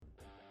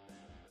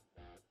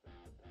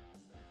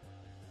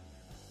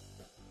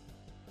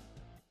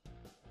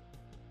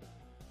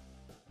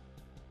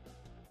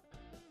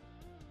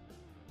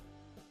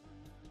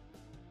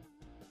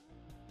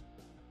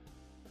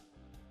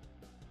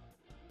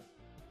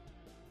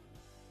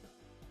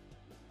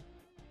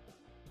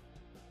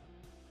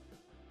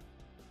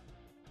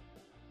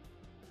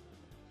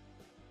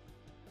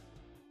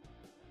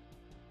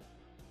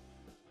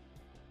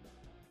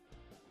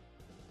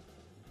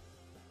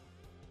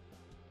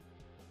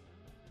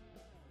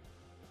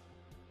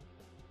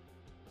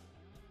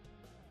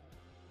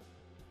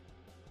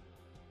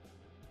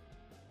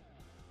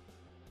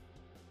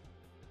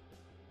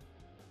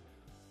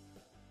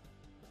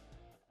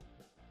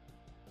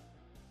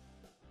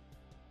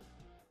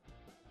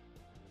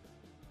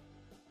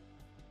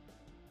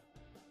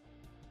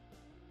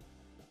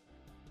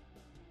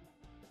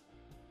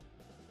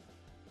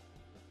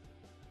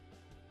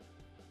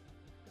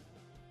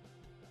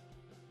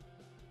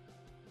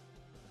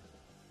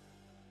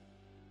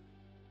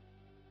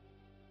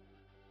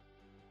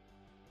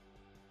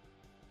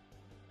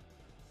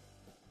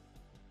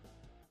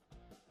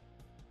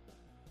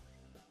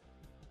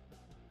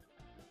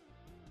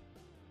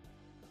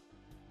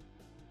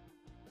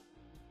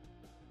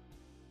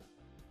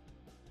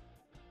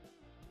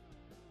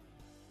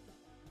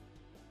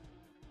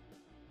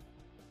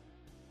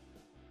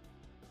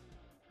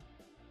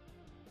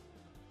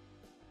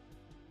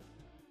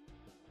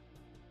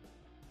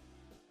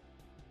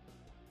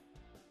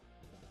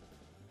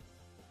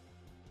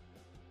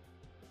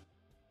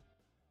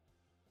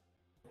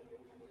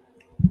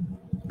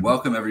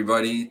Welcome,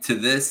 everybody, to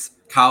this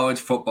college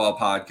football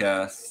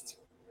podcast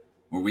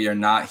where we are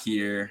not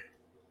here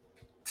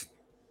to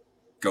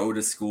go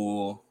to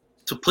school.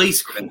 To play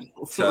school.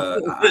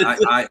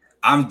 I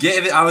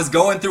was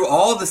going through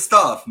all the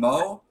stuff,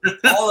 Mo.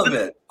 All of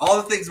it. All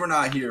the things we're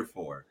not here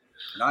for.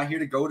 We're not here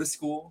to go to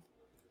school.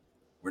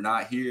 We're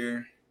not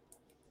here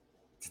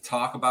to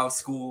talk about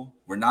school.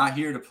 We're not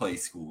here to play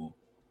school.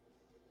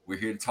 We're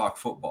here to talk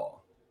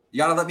football. You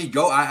gotta let me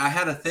go. I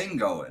had a thing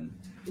going.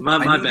 My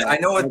bad. I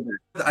know what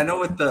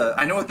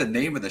the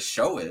name of the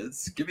show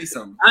is. Give me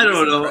some. I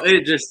don't know.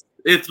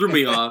 It threw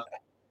me off.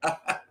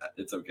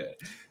 It's okay.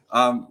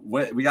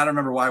 We got to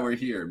remember why we're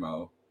here,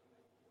 Mo.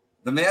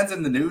 The man's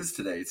in the news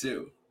today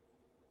too.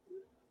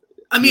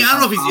 I mean, I don't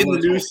know if he's in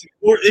the news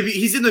or if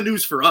he's in the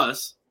news for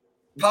us.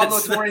 Pablo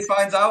Torre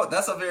finds out.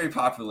 That's a very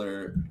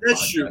popular.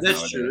 That's true.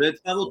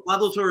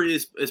 Pablo Torre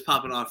is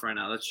popping off right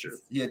now. That's true.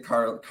 He had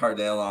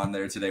Cardale on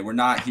there today. We're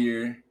not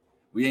here.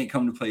 We ain't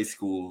come to play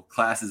school.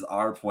 Classes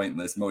are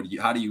pointless. Mo,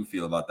 how do you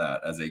feel about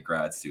that as a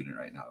grad student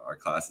right now? Our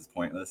class is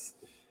pointless.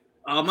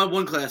 My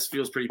one class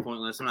feels pretty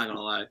pointless. I'm not gonna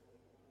lie.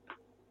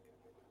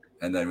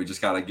 And then we just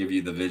gotta give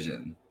you the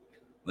vision.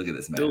 Look at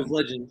this man. Bills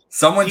legend.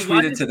 Someone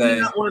tweeted today.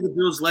 Not one of the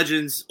Bills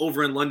legends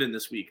over in London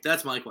this week.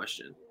 That's my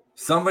question.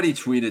 Somebody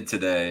tweeted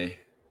today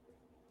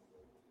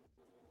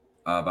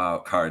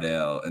about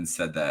Cardale and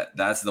said that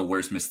that's the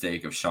worst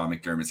mistake of Sean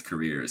McDermott's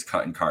career is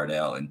cutting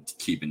Cardale and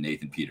keeping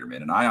Nathan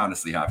Peterman. And I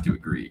honestly have to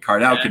agree.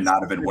 Cardale could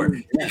not have been worse.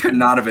 He could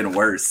not have been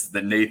worse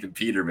than Nathan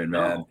Peterman,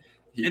 man. No.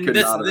 He could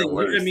not have been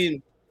worse. I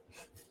mean,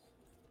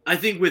 I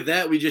think with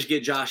that we just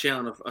get Josh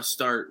Allen a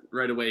start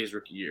right away his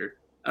rookie year.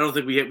 I don't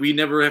think we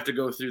never have to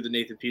go through the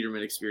Nathan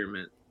Peterman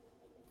experiment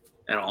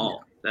at all.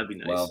 Yeah. That'd be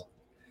nice. Well,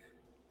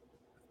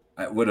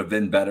 it would have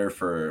been better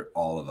for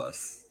all of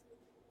us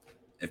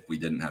if we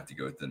didn't have to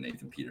go with the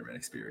Nathan Peterman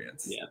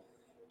experience. Yeah,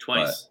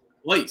 twice.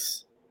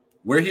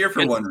 We're here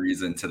for one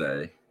reason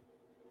today.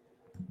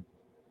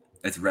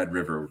 It's Red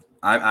River.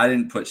 I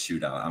didn't put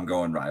shootout. I'm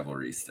going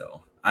rivalry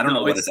still. I don't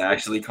know what it's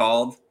actually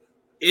called.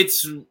 I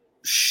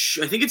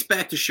think it's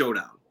back to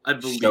showdown. I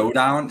believe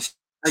showdown.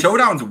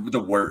 Showdown's the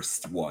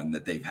worst one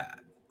that they've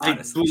had.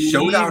 Honestly,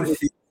 showdown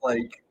feels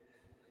like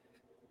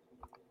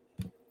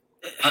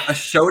a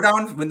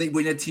showdown when they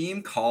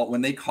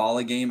call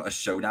a game a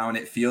showdown.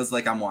 It feels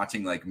like I'm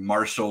watching like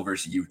Marshall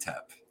versus UTEP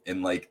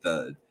in like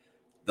the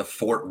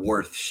Fort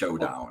Worth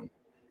showdown.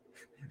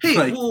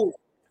 Hey,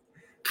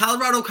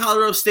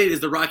 Colorado State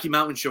is the Rocky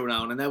Mountain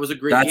Showdown, and that was a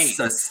great game. That's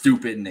a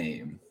stupid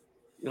name.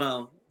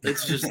 Well,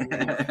 it's just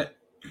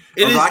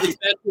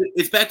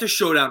it's back to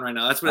showdown right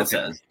now. That's what it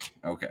says.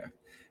 Okay.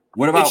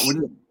 What about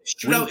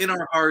shootout in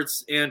our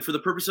hearts, and for the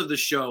purpose of the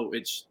show,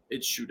 it's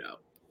shootout.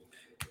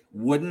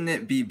 Wouldn't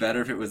it be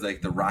better if it was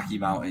like the Rocky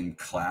Mountain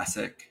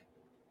Classic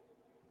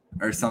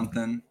or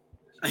something?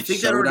 I think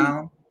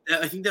showdown?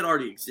 that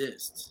already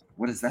exists.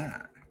 What is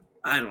that?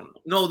 I don't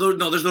know.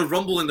 No, there's no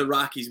Rumble in the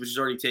Rockies, which is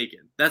already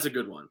taken. That's a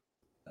good one.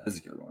 That is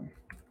a good one.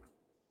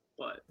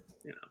 But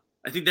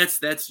I think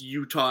that's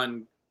Utah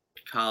and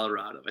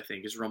Colorado. I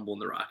think is Rumble in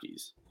the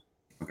Rockies.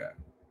 Okay.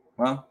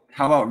 Well,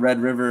 how about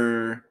Red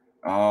River?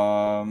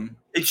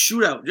 It's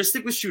shootout. Just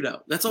stick with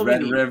shootout. That's all.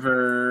 Red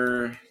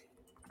River.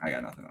 I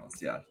got nothing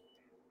else. Yeah.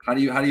 How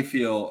do you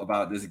feel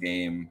about this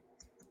game?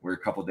 We're a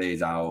couple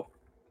days out.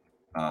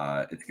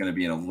 It's going to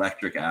be an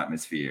electric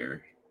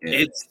atmosphere.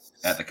 It's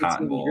at the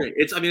Cotton Bowl.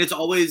 It's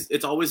always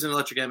an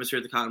electric atmosphere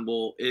at the Cotton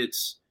Bowl.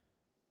 It's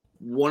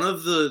one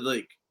of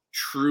the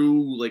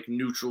true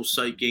neutral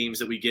site games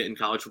that we get in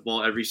college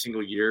football every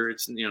single year.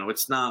 It's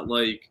not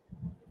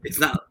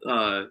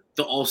the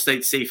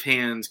All-State Safe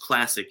Hands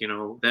Classic,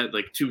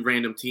 that two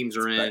random teams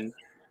are in,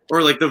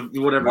 or the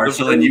whatever.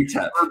 Marshall and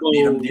UTEP.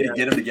 Need to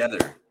get them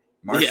together.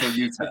 Marshall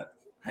UTEP.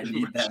 I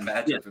need that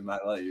matchup in my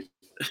life.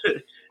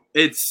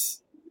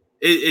 It's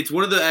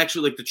one of the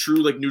actually the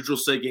true neutral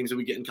site games that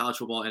we get in college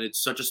football, and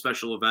it's such a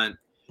special event.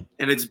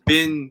 And it's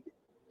been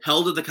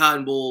held at the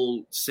Cotton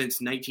Bowl since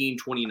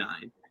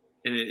 1929.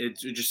 And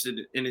it's just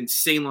an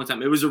insane long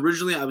time. It was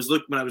originally,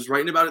 when I was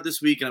writing about it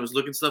this week and I was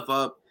looking stuff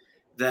up,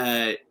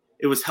 that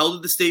it was held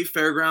at the state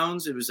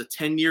fairgrounds. It was a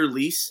 10-year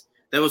lease.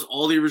 That was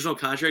all the original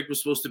contract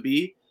was supposed to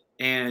be.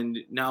 And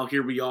now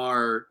here we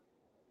are,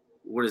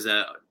 what is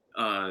that,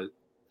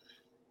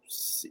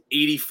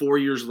 84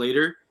 years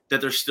later,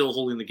 that they're still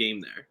holding the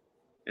game there.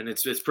 And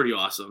it's pretty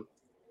awesome.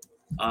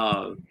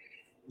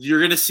 You're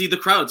going to see the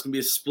crowd. It's going to be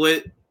a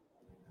split.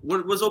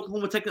 What was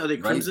Oklahoma technically? Are they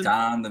crimson? Right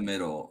down the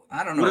middle.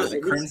 I don't know. Is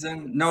it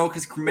crimson? No,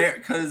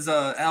 because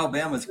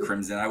Alabama's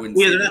crimson. I wouldn't.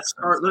 Yeah, they're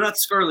not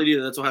scarlet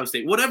either. That's Ohio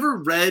State. Whatever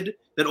red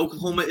that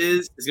Oklahoma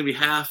is going to be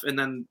half, and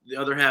then the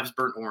other half is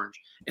burnt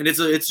orange. And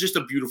it's just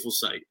a beautiful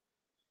sight.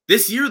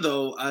 This year,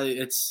 though,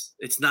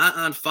 it's not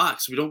on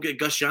Fox. We don't get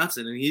Gus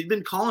Johnson, and he's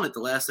been calling it the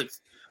last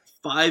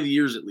 5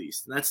 years at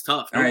least. And that's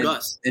tough. No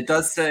Gus. It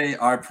does say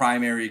our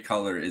primary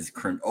color is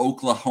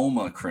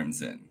Oklahoma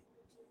crimson.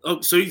 Oh,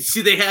 so you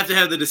see, they have to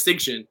have the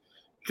distinction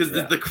because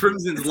the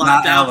crimson's it's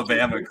locked not out.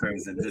 Alabama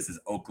crimson. This is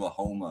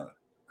Oklahoma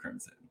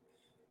crimson.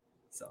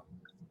 So, It's not Alabama crimson. This is Oklahoma crimson. Crimson. This is Oklahoma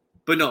crimson. So,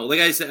 But no, like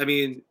I said, I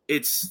mean,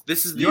 this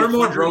is You're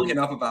more broken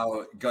up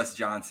about Gus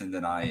Johnson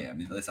than I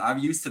am. Listen, I'm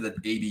used to the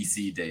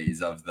ABC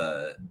days of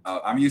the.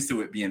 I'm used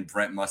to it being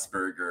Brent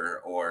Musburger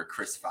or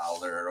Chris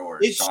Fowler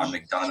or Sean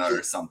McDonough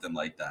or something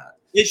like that.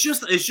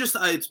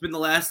 It's been the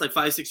last like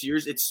 5-6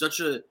 years. It's such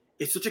a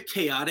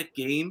chaotic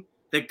game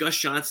that Gus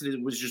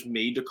Johnson was just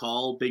made to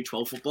call Big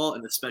 12 football,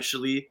 and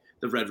especially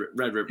the Red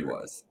River. He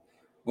was.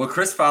 Well,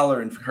 Chris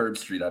Fowler and Herb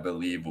Street, I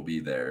believe, will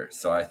be there.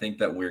 So I think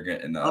that we're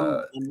getting.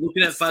 I'm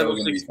looking at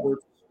 506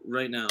 Sports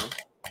right now.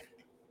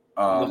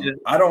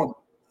 I don't.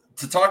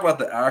 To talk about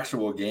the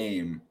actual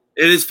game,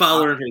 it is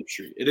Fowler and Herb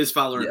Street. It is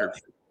Fowler and Herb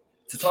Street.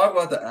 To talk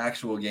about the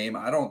actual game,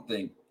 I don't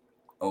think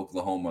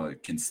Oklahoma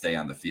can stay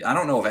on the field. I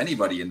don't know if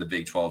anybody in the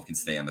Big 12 can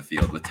stay on the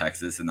field with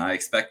Texas, and I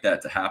expect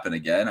that to happen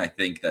again. I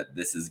think that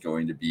this is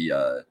going to be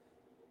a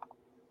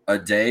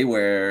day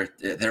where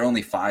they're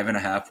only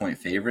 5.5-point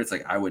favorites.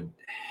 Like I would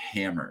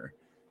hammer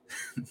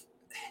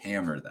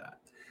that.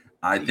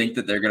 I think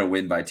that they're going to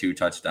win by 2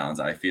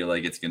 touchdowns. I feel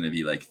like it's going to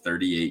be like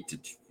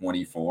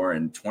 38-24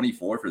 and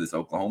 24 for this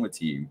Oklahoma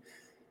team.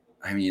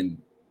 I mean,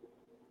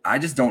 I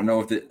just don't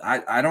know if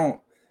I don't.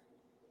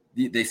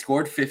 They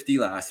scored 50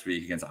 last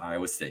week against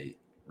Iowa State,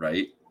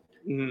 right?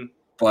 Mm-hmm.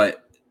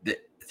 But the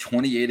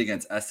 28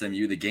 against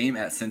SMU, the game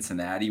at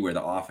Cincinnati where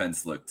the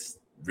offense looked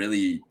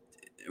really,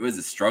 it was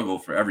a struggle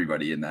for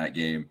everybody in that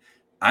game.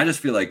 I just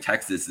feel like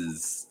Texas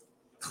is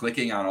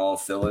clicking on all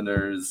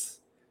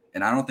cylinders,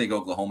 and I don't think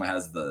Oklahoma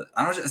has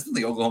I don't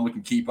think Oklahoma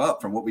can keep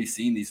up from what we've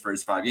seen these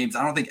first 5 games.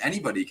 I don't think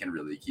anybody can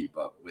really keep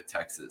up with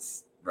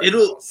Texas right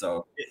now.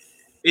 So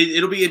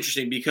it'll be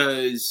interesting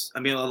because, I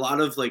mean, a lot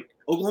of like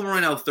Oklahoma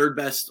right now, 3rd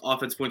best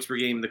offense points per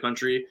game in the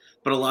country,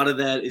 but a lot of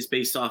that is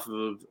based off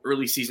of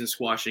early season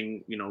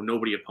squashing,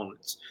 nobody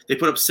opponents. They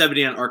put up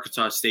 70 on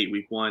Arkansas State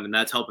week 1, and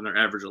that's helping their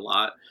average a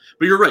lot.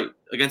 But you're right,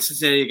 against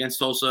Cincinnati, against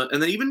Tulsa,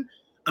 and then even,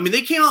 I mean,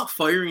 they came out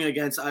firing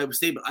against Iowa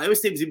State, but Iowa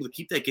State was able to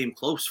keep that game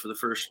close for the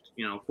first,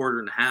 quarter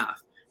and a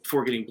half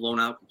before getting blown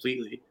out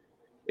completely.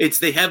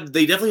 They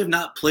definitely have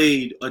not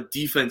played a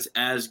defense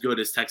as good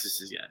as Texas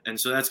is yet. And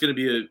so that's going to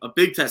be a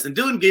big test. And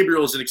Dylan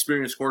Gabriel is an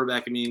experienced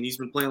quarterback. I mean, he's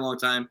been playing a long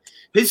time.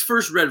 His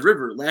first Red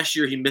River, last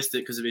year he missed it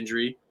because of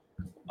injury.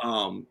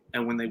 And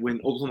when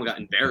Oklahoma got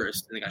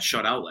embarrassed and they got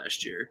shut out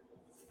last year.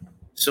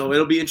 So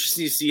it'll be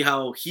interesting to see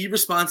how he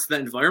responds to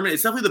that environment.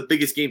 It's definitely the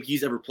biggest game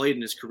he's ever played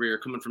in his career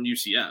coming from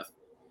UCF.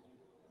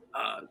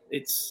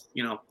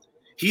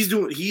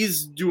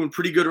 He's doing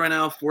pretty good right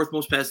now. 4th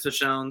most pass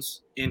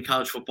touchdowns in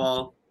college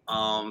football.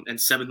 And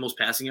 7th most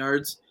passing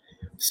yards.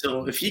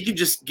 So if he can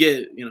just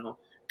get,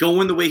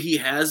 going the way he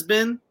has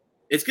been,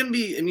 it's going to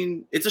be, I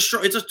mean, it's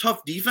a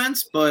tough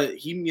defense, but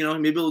he,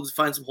 maybe able to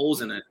find some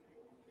holes in it.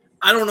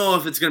 I don't know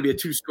if it's going to be a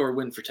 2-score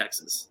win for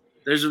Texas.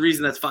 There's a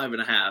reason that's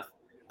 5.5.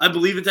 I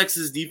believe in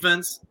Texas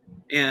defense,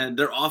 and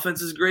their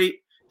offense is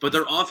great, but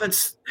their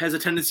offense has a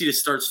tendency to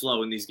start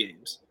slow in these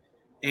games.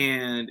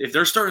 And if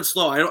they're starting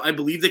slow, I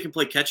believe they can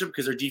play catch up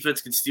because their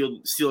defense can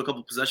steal a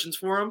couple possessions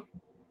for them.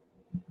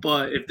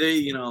 But if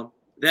they,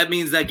 that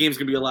means that game's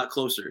going to be a lot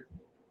closer.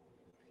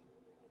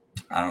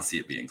 I don't see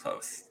it being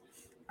close.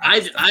 I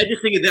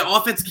just think the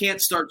offense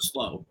can't start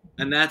slow.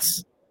 And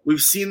we've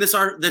seen this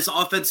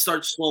offense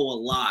start slow a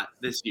lot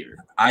this year.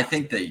 I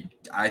think they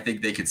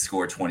could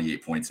score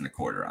 28 points in a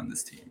quarter on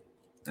this team.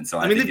 And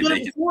so they've done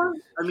it before.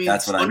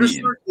 That's what I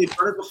mean. They've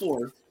done it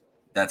before.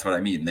 That's what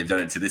I mean. They've done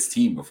it to this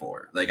team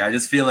before. Like, I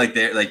just feel like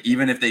they're like,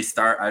 even if they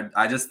start,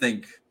 I just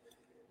think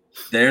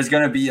there's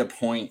going to be a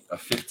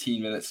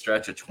 15-minute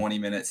stretch, a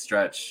 20-minute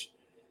stretch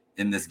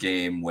in this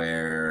game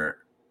where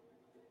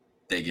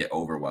they get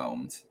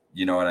overwhelmed.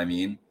 You know what I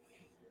mean?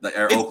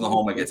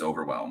 Oklahoma gets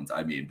overwhelmed,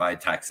 by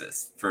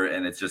Texas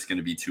and it's just going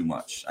to be too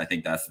much. I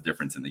think that's the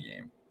difference in the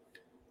game.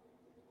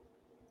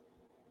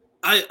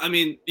 I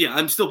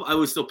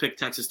would still pick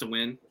Texas to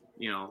win,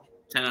 10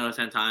 out of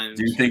 10 times.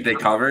 Do you think they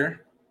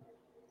cover?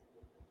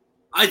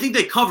 I think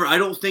they cover. I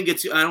think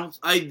it's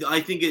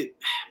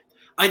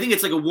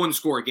like a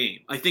 1-score game.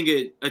 I think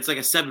it's like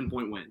a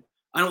 7-point win.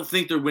 I don't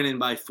think they're winning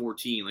by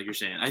 14, like you're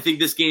saying. I think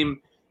this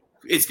game,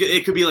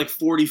 it could be like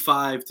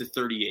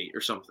 45-38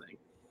 or something.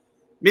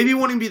 Maybe it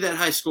won't even be that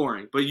high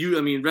scoring, but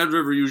Red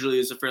River usually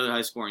is a fairly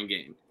high scoring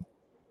game.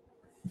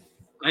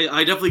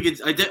 I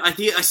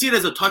see it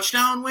as a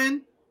touchdown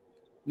win,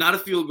 not a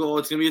field goal.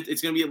 It's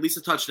gonna be at least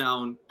a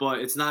touchdown, but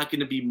it's not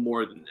gonna be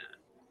more than that.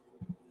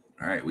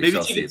 All right, we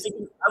shall see.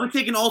 I would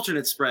take an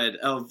alternate spread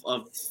of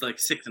like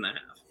 6.5.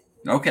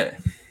 Okay.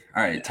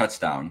 All right.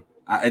 Touchdown.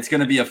 It's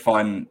going to be it's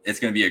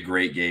going to be a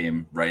great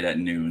game right at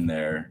noon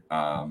there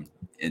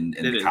in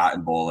the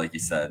Cotton Bowl, like you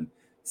said.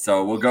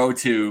 So we'll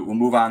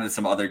move on to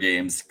some other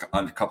games,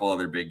 a couple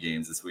other big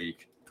games this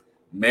week.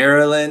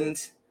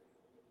 Maryland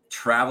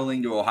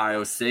traveling to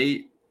Ohio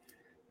State.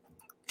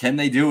 Can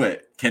they do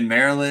it? Can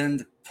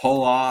Maryland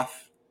pull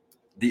off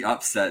the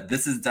upset?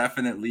 This is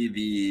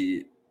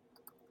definitely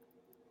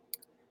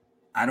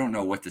I don't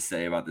know what to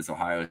say about this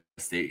Ohio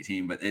State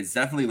team, but it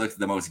definitely looks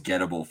the most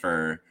gettable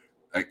for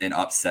an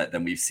upset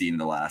than we've seen in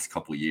the last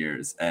couple of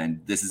years.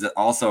 And this is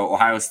also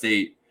Ohio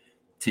State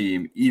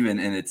team, even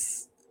in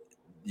its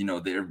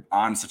they're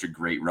on such a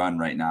great run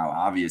right now,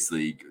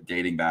 obviously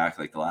dating back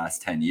like the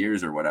last 10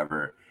 years or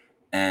whatever.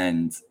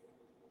 And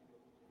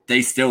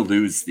they still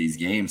lose these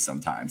games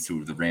sometimes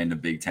to the random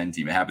Big Ten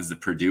team. It happens to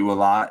Purdue a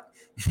lot,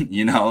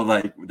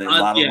 like a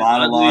lot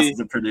of losses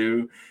to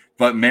Purdue.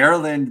 But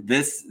Maryland,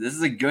 this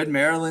is a good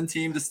Maryland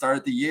team to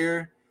start the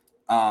year.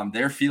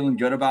 They're feeling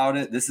good about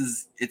it.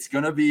 It's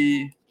gonna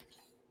be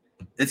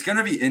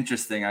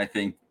interesting, I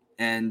think.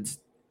 And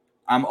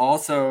I'm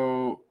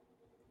also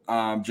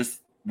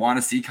just want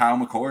to see Kyle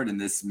McCord in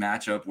this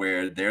matchup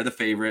where they're the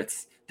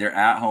favorites. They're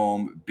at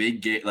home,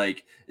 big game.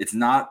 Like, it's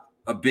not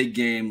a big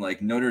game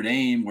like Notre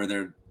Dame where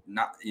they're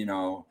not,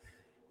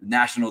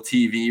 national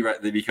TV,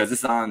 right? Because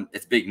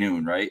it's big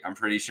noon, right? I'm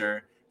pretty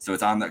sure. So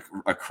it's on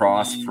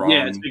across from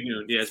it's big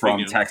noon. Yeah, it's from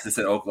big noon. Texas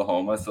and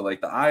Oklahoma. So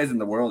like the eyes in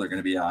the world are going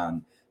to be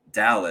on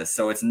Dallas.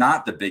 So it's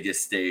not the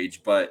biggest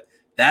stage, but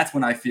that's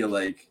when I feel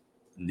like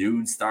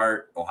noon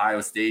start, Ohio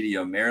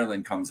Stadium,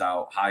 Maryland comes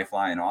out high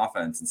flying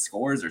offense and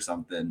scores or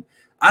something.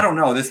 I don't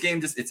know. This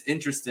game it's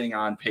interesting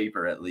on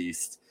paper, at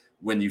least,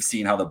 when you've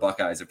seen how the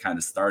Buckeyes have kind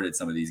of started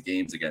some of these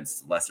games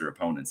against lesser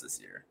opponents this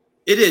year.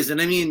 It is. And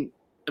I mean,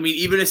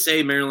 even to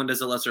say Maryland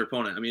is a lesser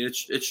opponent,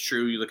 it's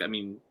true. You look,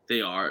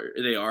 they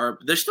are.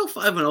 They're still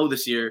 5-0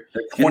 this year.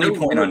 They're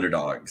 20-point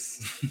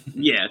underdogs.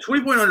 Yeah,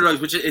 20-point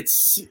underdogs, which it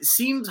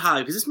seems high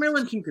because this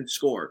Maryland team can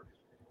score.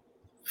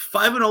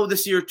 5-0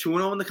 this year,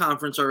 2-0 in the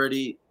conference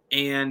already,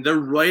 and they're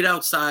right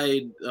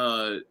outside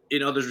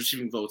in others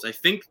receiving votes. I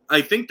think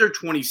they're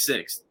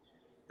 26th.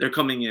 They're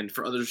coming in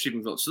for others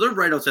receiving votes, so they're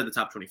right outside the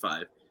top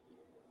 25.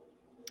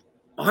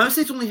 Ohio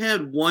State's only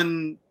had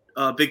one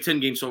Big Ten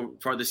game so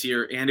far this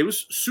year, and it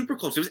was super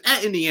close. It was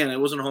at Indiana. It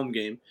wasn't a home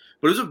game,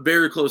 but it was a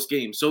very close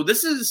game. So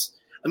this is,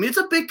 it's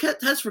a big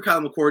test for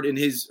Kyle McCord in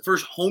his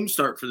first home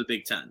start for the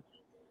Big Ten.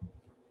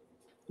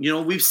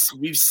 We've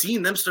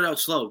seen them start out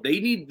slow. They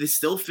need to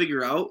still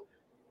figure out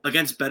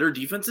against better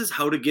defenses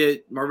how to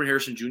get Marvin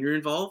Harrison Jr.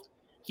 involved.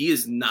 He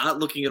is not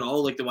looking at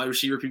all like the wide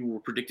receiver people were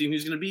predicting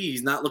he's going to be.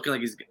 He's not looking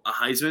like he's a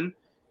Heisman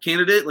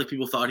candidate like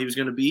people thought he was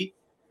going to be.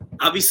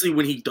 Obviously,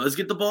 when he does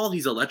get the ball,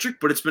 he's electric,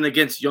 but it's been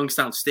against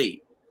Youngstown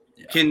State.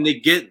 Yeah. Can they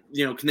get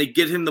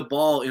him the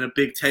ball in a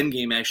Big Ten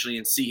game actually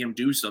and see him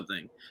do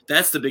something?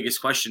 That's the biggest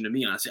question to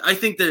me, honestly. I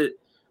think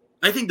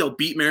they'll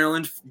beat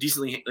Maryland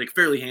decently, like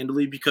fairly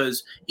handily,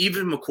 because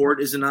even McCord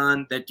isn't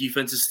on. That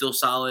defense is still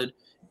solid,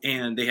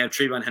 and they have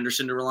Trayvon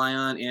Henderson to rely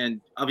on. And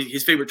obviously,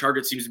 his favorite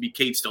target seems to be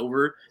Cade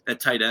Stover,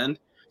 that tight end.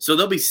 So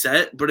they'll be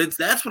set. But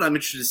that's what I'm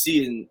interested to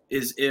see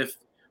is if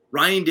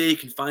Ryan Day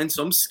can find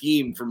some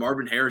scheme for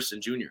Marvin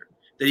Harrison Jr.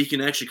 that he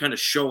can actually kind of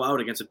show out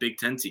against a Big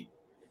Ten team.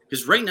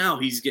 Because right now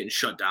he's getting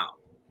shut down.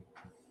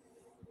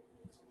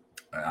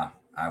 Yeah.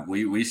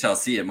 We shall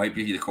see. It might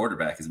be the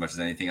quarterback as much as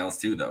anything else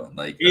too, though.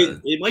 Like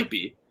it might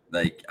be.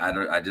 Like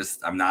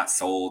I'm not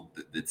sold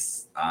that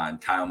it's on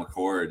Kyle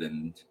McCord,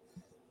 and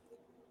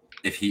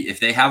if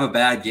they have a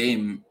bad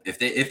game, if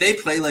they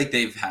play like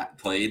they've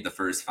played the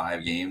first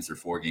 5 games or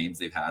 4 games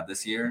they've had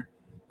this year,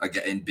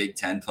 again in Big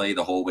Ten play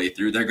the whole way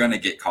through, they're going to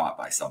get caught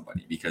by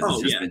somebody because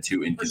it's just been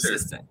too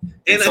inconsistent. Sure.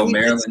 And so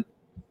Maryland,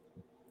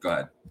 go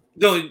ahead.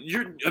 No,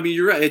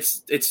 you're right.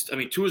 It's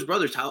Tua's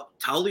brother,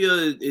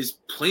 Talia is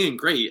playing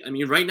great.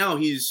 Right now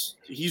he's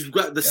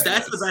got the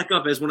stats to back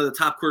up as one of the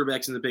top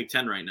quarterbacks in the Big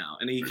Ten right now,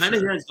 and he kind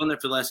of has done that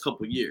for the last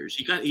couple of years.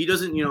 He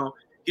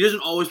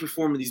doesn't always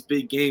perform in these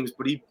big games,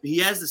 but he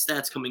has the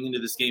stats coming into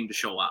this game to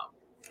show out.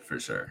 For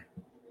sure.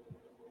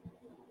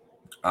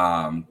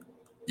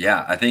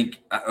 Yeah, I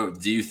think.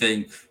 Do you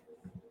think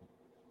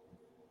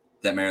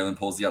that Maryland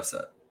pulls the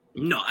upset?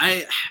 No,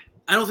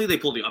 I don't think they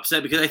pull the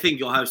upset because I think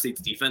Ohio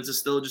State's defense is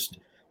still just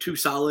too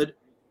solid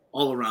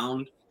all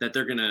around that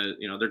they're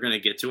gonna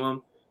get to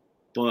them.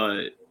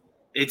 But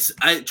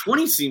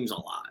 20 seems a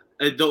lot.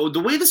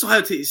 The way this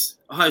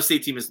Ohio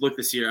State team has looked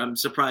this year, I'm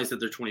surprised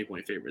that they're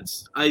 20-point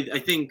favorites. I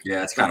think.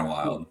 Yeah, it's kind of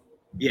wild.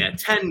 Yeah,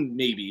 10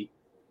 maybe.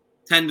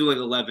 10 to like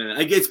 11.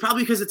 It's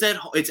probably because it's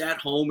at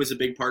home is a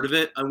big part of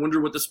it. I wonder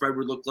what the spread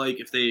would look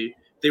like if they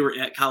were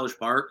at College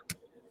Park.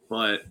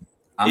 But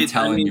I'm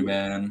telling you,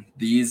 man,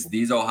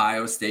 these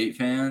Ohio State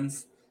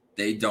fans,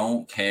 they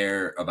don't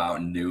care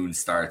about noon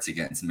starts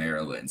against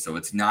Maryland. So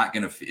it's not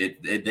going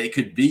to – they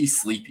could be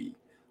sleepy.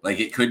 Like,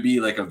 it could be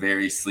like a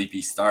very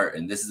sleepy start.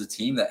 And this is a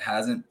team that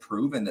hasn't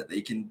proven that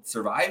they can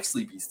survive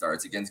sleepy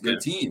starts against good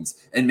teams.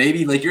 And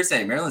maybe, like you're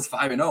saying, Maryland's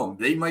 5-0.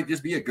 They might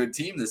just be a good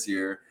team this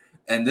year.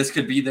 And this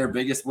could be their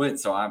biggest win.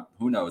 So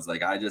who knows?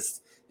 Like,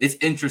 it's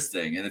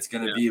interesting. And it's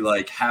going to be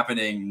like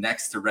happening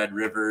next to Red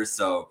River.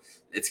 So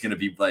it's going to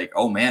be like,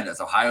 oh man, is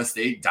Ohio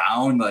State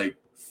down like,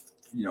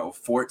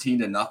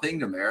 14-0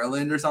 to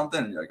Maryland or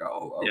something? And you're like,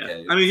 oh,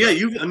 okay. Yeah.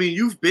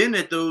 You've been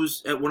at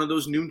one of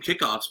those noon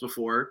kickoffs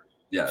before.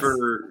 Yes.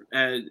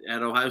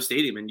 At Ohio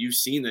Stadium, and you've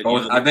seen that.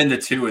 I've been to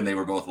 2, and they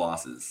were both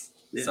losses.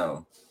 Yeah.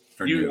 So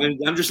for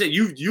I'm just saying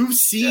you've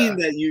seen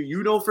that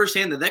you know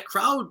firsthand that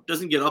crowd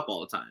doesn't get up all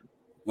the time.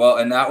 Well,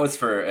 and that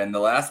was and the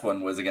last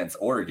one was against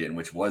Oregon,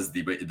 which was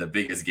the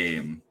biggest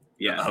game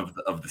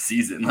of the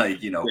season. Like,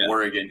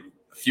 Oregon,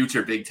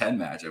 future Big Ten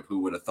matchup. Who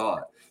would have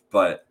thought?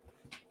 But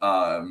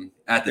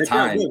at the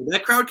time.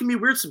 That crowd can be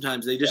weird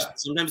sometimes.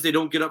 Sometimes they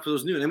don't get up for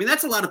those noon. I mean,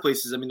 that's a lot of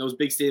places. I mean, those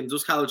big stadiums,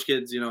 those college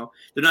kids, they're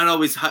not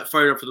always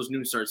fired up for those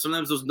noon starts.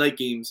 Sometimes those night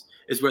games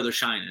is where they're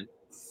shining.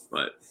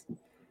 But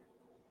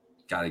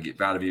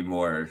gotta be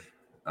more.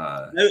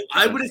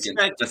 I would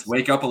expect just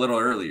wake up a little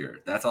earlier.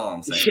 That's all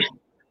I'm saying.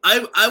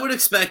 Yeah, I would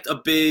expect a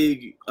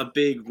big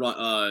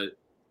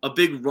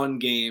run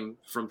game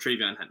from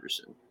Travion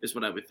Henderson is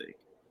what I would think.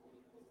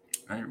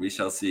 All right, we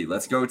shall see.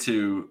 Let's go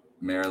to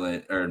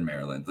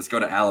Maryland. Let's go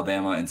to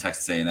Alabama and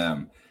Texas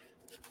A&M.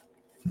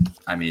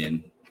 I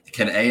mean,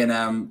 can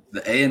A&M,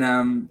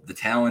 the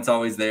talent's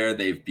always there.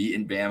 They've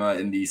beaten Bama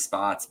in these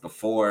spots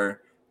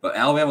before, but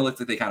Alabama looked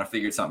like they kind of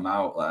figured something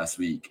out last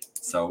week.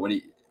 So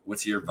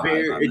what's your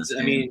vibe on this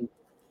game?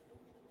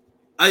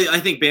 I mean, I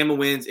think Bama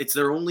wins. It's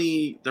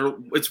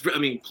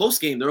close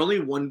game. They're only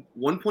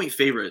 1 point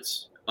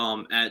favorites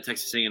at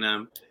Texas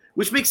A&M,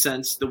 which makes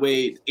sense. The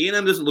way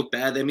A&M doesn't look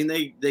bad. I mean,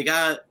 they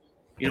got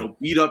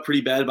beat up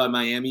pretty bad by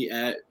Miami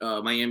at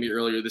Miami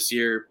earlier this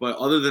year, but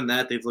other than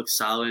that, they've looked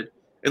solid.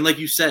 And like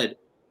you said,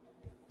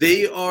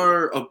 they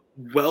are a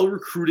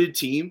well-recruited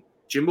team.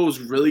 Jimbo's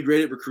really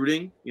great at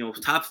recruiting.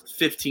 Top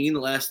 15 the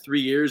last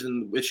 3 years,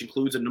 and which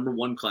includes a number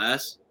 1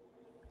 class.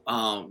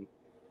 Can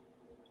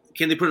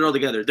they put it all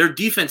together? Their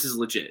defense is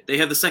legit.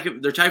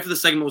 They're tied for the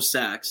second most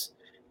sacks.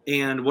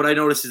 And what I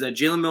noticed is that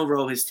Jalen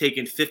Milroe has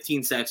taken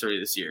 15 sacks already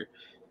this year.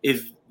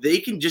 If they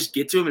can just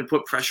get to him and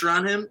put pressure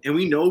on him, and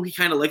we know he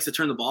kind of likes to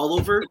turn the ball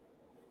over,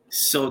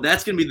 so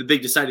that's going to be the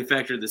big deciding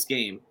factor of this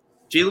game.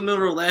 Jalen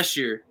Milroe last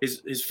year,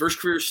 his first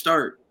career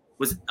start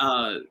was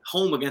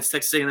home against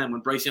Texas A&M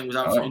when Bryce Young was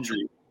out for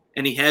injury,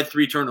 and he had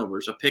 3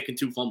 turnovers, a pick and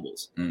 2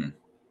 fumbles.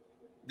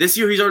 This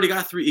year he's already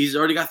got 3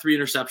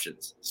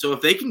 interceptions. So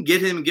if they can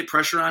get him and get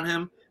pressure on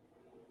him,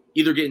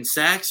 either getting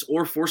sacks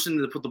or forcing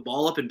him to put the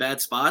ball up in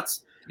bad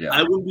spots,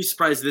 I wouldn't be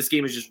surprised if this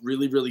game is just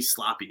really, really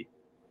sloppy.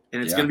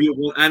 And it's going to be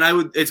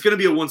it's going to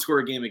be a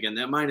 1-score game again.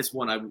 That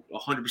 -1,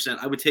 100%.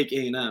 I would take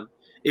A&M.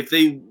 If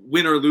they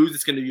win or lose,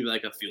 it's going to be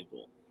like a field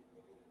goal.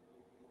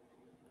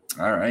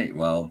 All right.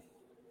 Well,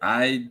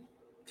 I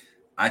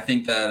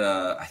think that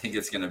I think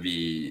it's going to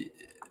be.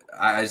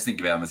 I just think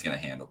Alabama's going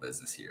to handle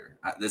business here.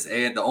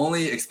 The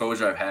only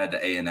exposure I've had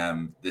to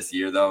A&M this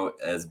year, though,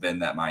 has been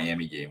that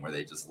Miami game where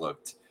they just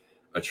looked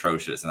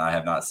atrocious, and I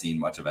have not seen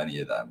much of any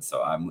of them.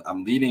 So I'm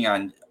leaning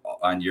on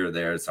you're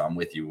there. So I'm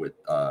with you with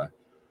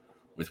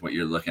what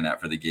you're looking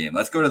at for the game.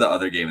 Let's go to the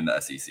other game in the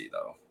SEC,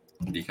 though,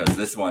 because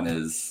this one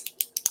is.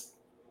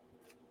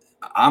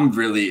 I'm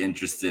really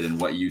interested in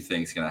what you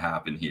think is going to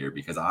happen here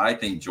because I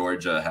think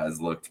Georgia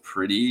has looked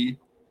pretty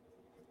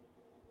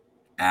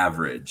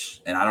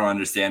average, and I don't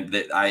understand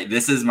that.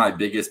 This is my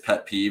biggest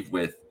pet peeve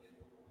with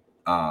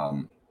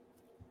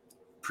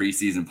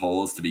preseason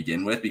polls to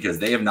begin with because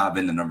they have not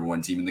been the number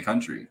 1 team in the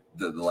country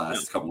the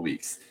last couple of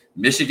weeks.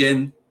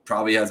 Michigan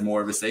probably has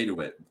more of a say to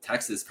it.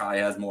 Texas probably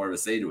has more of a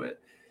say to it,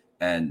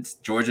 and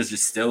Georgia's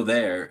just still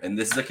there. And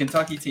this is a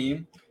Kentucky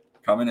team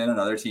coming in,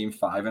 another team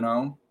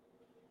 5-0.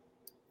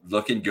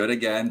 Looking good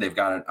again. They've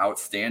got an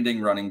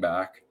outstanding running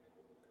back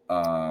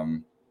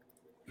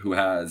who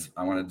has,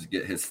 I wanted to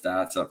get his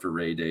stats up for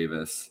Ray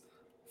Davis,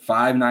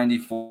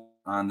 594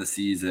 on the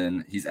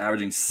season. He's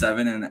averaging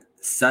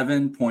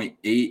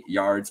 7.8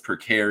 yards per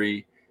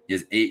carry. He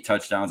has 8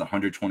 touchdowns,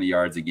 120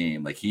 yards a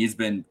game. Like, he's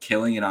been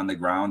killing it on the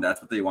ground.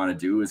 That's what they want to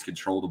do, is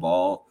control the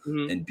ball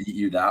and beat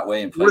you that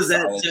way. And play what is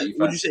that? What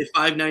did you say,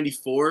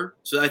 594?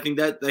 So I think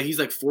that he's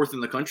like 4th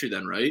in the country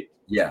then, right?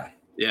 Yeah.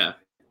 Yeah.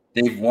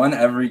 They've won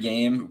every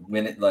game,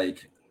 win it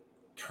like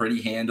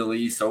pretty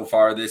handily so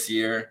far this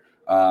year.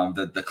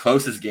 The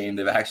closest game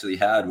they've actually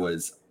had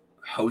was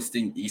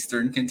hosting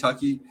Eastern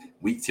Kentucky,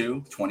 week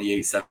 2,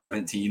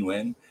 28-17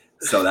 win.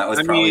 So that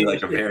was probably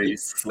like a very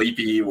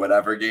sleepy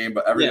whatever game,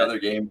 but every other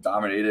game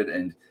dominated.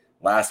 And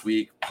last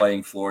week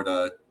playing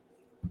Florida,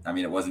 I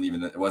mean, it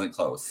wasn't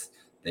close.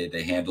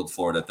 They handled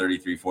Florida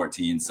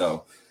 33-14.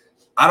 So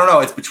I don't know.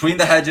 It's between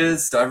the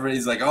hedges. So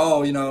everybody's like,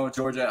 oh,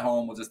 Georgia at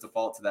home will just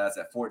default to that. It's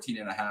at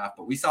 14.5.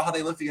 But we saw how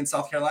they looked against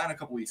South Carolina a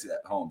couple weeks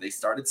at home. They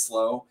started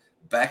slow.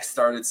 Beck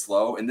started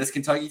slow. And this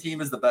Kentucky team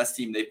is the best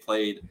team they've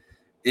played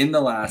in the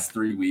last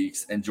 3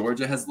 weeks. And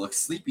Georgia has looked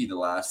sleepy the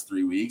last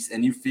 3 weeks.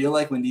 And you feel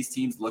like when these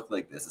teams look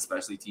like this,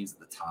 especially teams at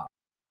the top,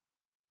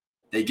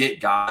 they get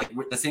guys.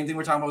 The same thing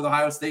we're talking about with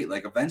Ohio State.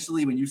 Like,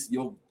 eventually when you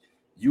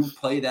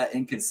play that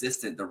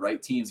inconsistent, the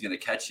right team's going to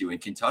catch you. And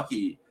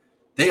Kentucky,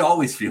 they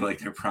always feel like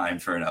they're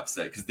primed for an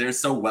upset because they're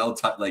so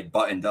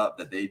buttoned up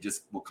that they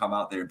just will come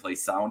out there and play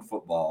sound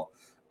football.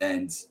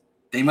 And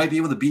they might be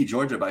able to beat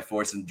Georgia by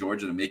forcing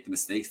Georgia to make the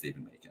mistakes they've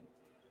been making.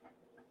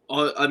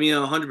 I mean,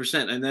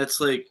 100%. And that's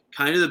like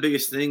kind of the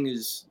biggest thing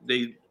is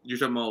you're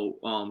talking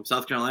about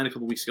South Carolina a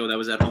couple weeks ago that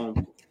was at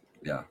home.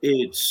 Yeah.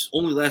 It's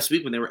only last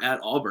week when they were at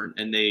Auburn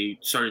and they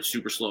started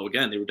super slow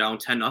again. They were down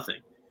 10-0.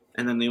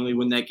 And then they only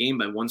win that game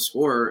by 1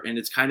 score. And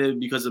it's kind of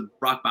because of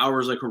Brock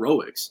Bowers' like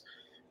heroics.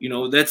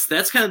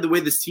 That's kind of the way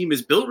this team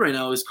is built right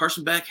now is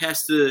Carson Beck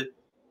has to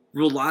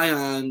rely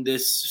on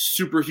this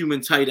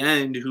superhuman tight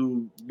end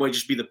who might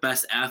just be the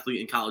best athlete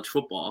in college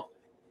football.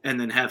 and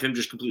then have him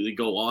just completely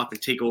go off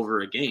and take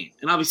over a game.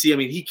 And obviously, I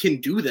mean, he can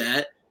do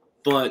that,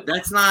 but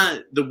that's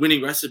not the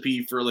winning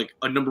recipe for like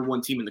a number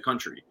one team in the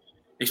country,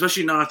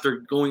 especially not if they're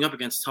going up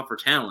against tougher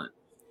talent.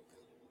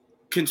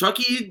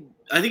 Kentucky,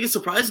 I think it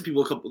surprised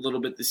people a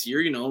little bit this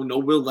year. You know, no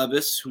Will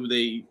Levis, who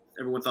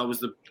everyone thought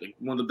was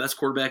one of the best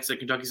quarterbacks that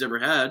Kentucky's ever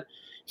had.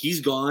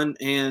 He's gone,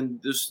 and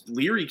this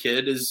Leary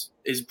kid is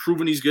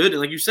proven he's good. And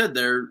like you said,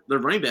 they're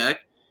running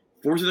back,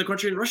 fourth in the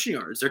country in rushing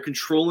yards. They're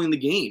controlling the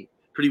game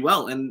pretty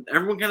well, and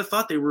everyone kind of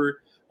thought they were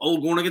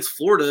going against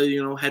Florida,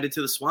 headed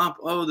to the swamp.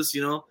 Oh, this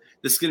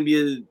is gonna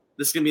be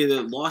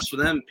a loss for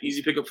them,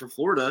 easy pickup for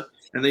Florida,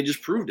 and they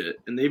just proved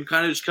it, and they've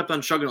kind of just kept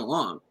on chugging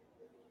along.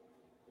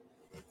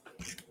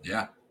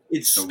 Yeah,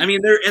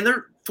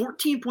 their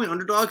 14-point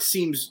underdog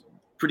seems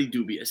pretty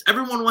dubious.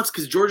 Everyone wants,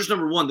 because Georgia's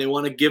number one, they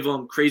want to give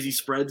them crazy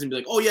spreads and be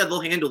like, oh yeah,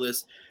 they'll handle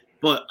this.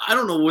 But I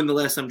don't know when the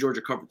last time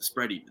Georgia covered the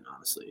spread, even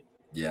honestly.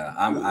 Yeah,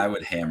 I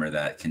would hammer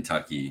that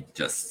Kentucky.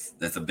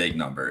 That's a big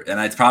number, and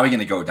it's probably going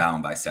to go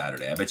down by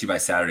Saturday. I bet you by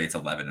Saturday it's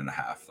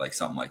 11.5, like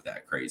something like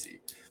that, crazy,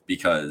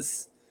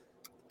 because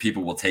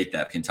people will take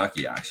that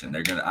Kentucky action.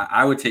 They're gonna.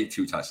 I would take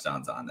 2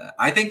 touchdowns on that.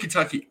 I think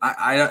Kentucky.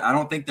 I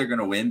don't think they're going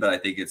to win, but I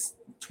think it's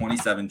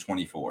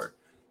 27-24.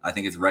 I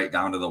think it's right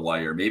down to the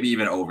wire, maybe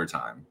even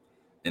overtime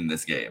in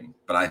this game.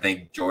 But I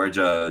think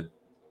Georgia,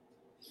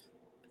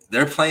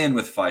 they're playing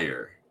with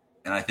fire,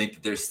 and I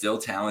think they're still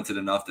talented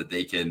enough that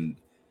they can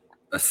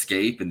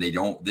escape, and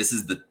this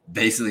is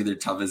basically their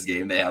toughest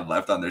game they have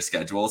left on their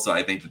schedule. So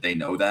I think that they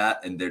know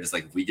that, and they're just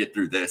like, if we get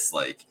through this,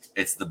 like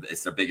it's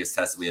their biggest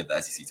test. We have the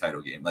SEC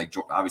title game. Like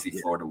obviously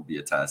Florida will be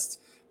a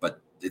test,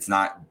 but it's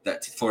not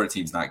that Florida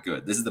team's not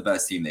good. This is the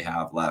best team they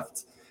have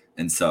left,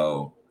 and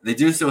so they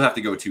do still have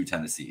to go to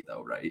Tennessee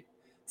though, right?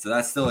 So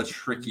that's still a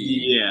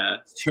tricky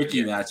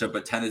matchup,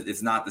 but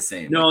it's not the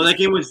same. No, that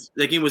game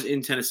was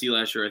in Tennessee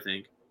last year, I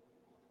think.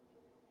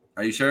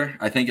 Are you sure?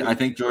 I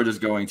think Georgia's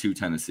going to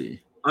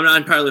Tennessee. I'm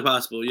not entirely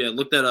possible. Yeah,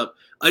 look that up.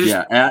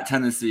 At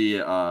Tennessee,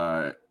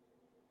 and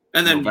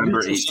then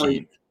November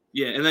 18th.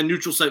 And then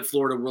neutral site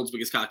Florida, world's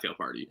biggest cocktail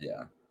party.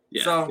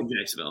 Yeah. So in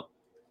Jacksonville.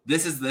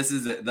 This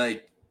is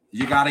like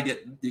you gotta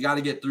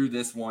get through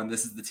this one.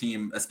 This is the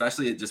team,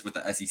 especially just with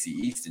the SEC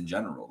East in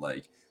general,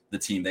 like the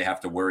team they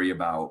have to worry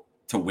about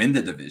to win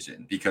the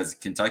division, because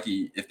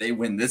Kentucky, if they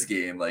win this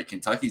game, like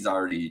Kentucky's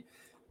already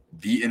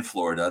beaten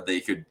Florida.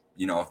 They could,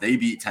 if they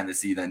beat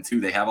Tennessee, then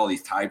too, they have all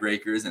these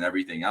tiebreakers and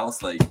everything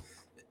else. Like,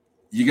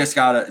 you just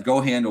gotta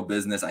go handle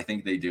business. I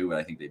think they do, but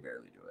I think they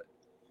barely do it.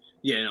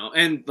 Yeah, no,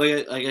 and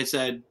like I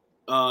said,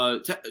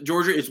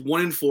 Georgia is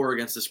 1-4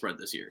 against the spread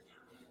this year,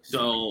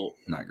 so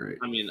not great.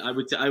 I mean, I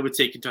would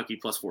take Kentucky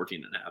plus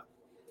 14.5.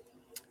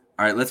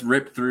 All right, let's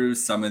rip through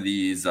some of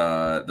these.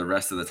 The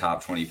rest of the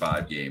top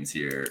 25 games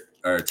here,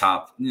 or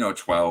top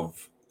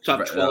 12, top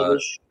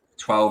 12ish,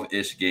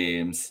 12-ish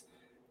games,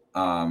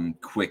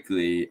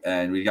 quickly,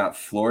 and we got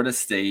Florida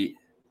State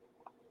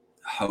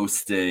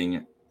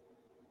hosting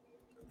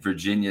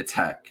Virginia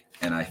Tech,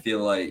 and I feel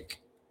like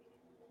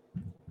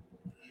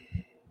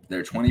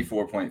they're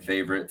 24-point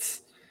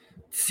favorites,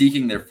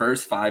 seeking their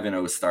first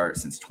 5-0 start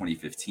since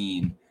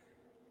 2015.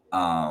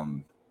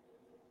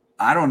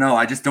 I don't know.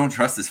 I just don't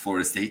trust this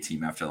Florida State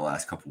team after the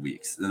last couple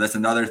weeks. That's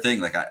another thing.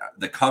 Like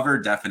the cover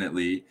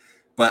definitely,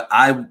 but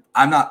I'm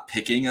not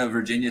picking a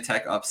Virginia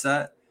Tech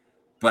upset,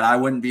 but I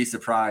wouldn't be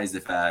surprised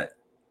if at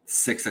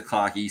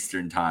 6:00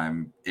 Eastern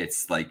time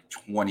it's like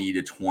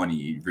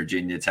 20-20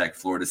 Virginia Tech,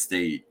 Florida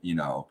State,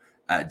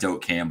 at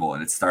Doak Campbell,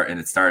 and it's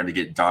starting to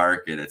get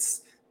dark and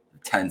it's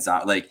tense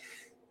out. Like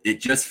it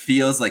just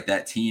feels like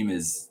that team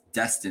is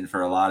destined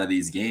for a lot of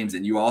these games.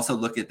 And you also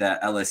look at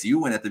that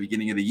LSU win at the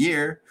beginning of the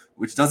year,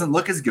 which doesn't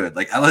look as good.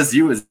 Like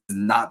LSU is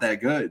not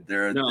that good.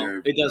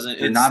 It doesn't.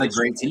 They're not a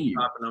great team.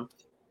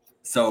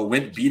 So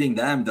when beating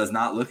them does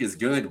not look as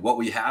good. What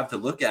we have to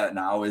look at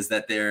now is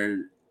that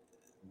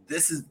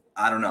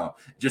I don't know,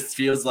 just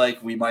feels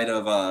like we might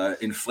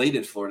have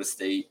inflated Florida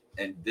State,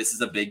 and this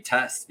is a big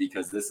test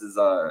because this is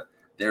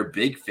they're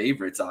big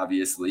favorites,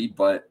 obviously,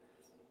 but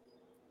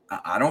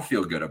I don't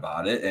feel good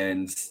about it.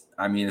 And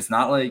I mean, it's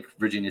not like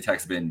Virginia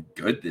Tech's been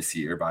good this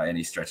year by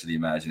any stretch of the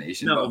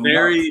imagination. No,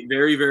 very,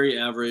 very, very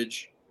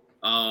average.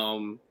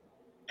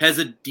 Has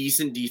a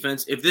decent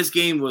defense. If this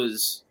game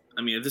was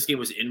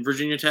in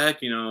Virginia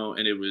Tech,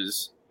 and it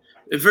was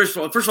first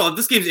of all, if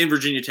this game's in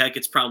Virginia Tech,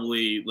 it's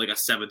probably like a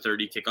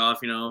 7:30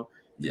 kickoff,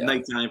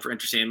 nighttime for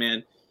Enter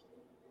Sandman.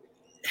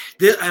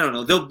 I don't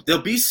know.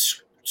 They'll be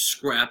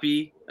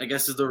scrappy, I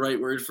guess is the right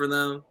word for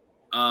them.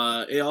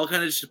 It all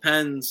kind of just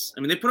depends.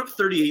 I mean, they put up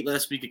 38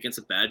 last week against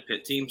a bad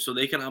Pitt team, so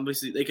they can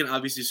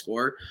obviously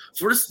score.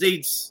 Florida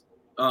State's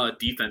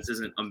defense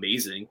isn't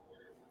amazing,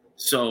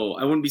 so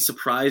I wouldn't be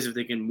surprised if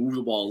they can move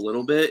the ball a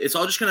little bit. It's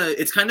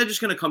kind of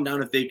just gonna come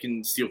down if they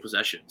can steal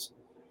possessions.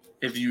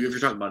 If you're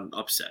talking about an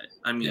upset,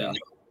 I mean,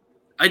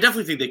 I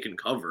definitely think they can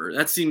cover.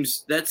 That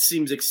seems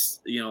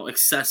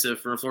excessive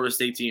for a Florida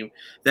State team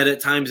that at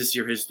times this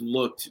year has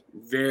looked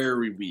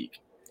very weak.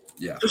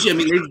 Yeah. Especially, I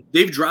mean,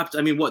 they've dropped.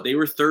 I mean, what they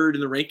were third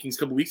in the rankings a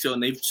couple weeks ago,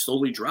 and they've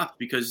slowly dropped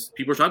because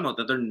people are talking about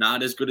that they're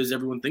not as good as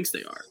everyone thinks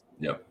they are.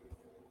 Yep.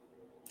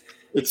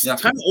 It's kind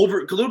of a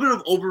little bit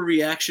of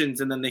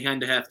overreactions, and then they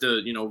kind of have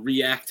to,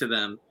 react to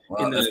them.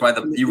 Well, that's why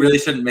you really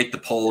shouldn't make the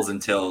polls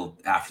until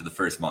after the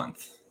first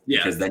month. Yeah.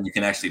 Because then you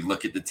can actually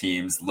look at the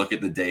teams, look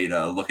at the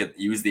data,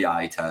 use the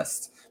eye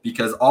test.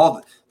 Because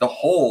the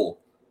whole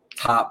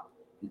top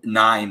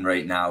 9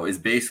 right now is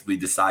basically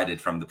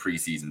decided from the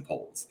preseason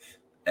polls.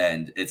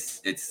 And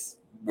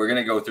we're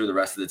going to go through the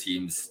rest of the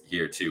teams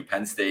here too.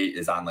 Penn State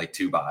is on like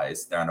 2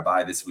 byes. They're on a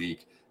bye this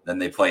week. Then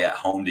they play at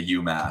home to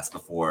UMass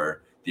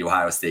before the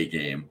Ohio State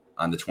game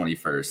on the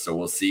 21st. So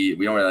we'll see.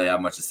 We don't really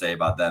have much to say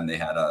about them. They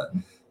had a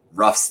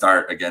rough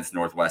start against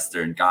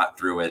Northwestern, got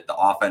through it. The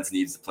offense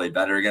needs to play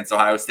better against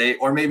Ohio State,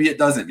 or maybe it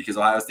doesn't because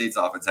Ohio State's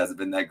offense hasn't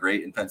been that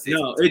great in Penn State.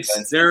 No,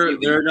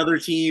 they're another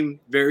team,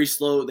 very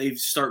slow. They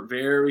start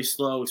very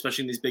slow,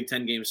 especially in these Big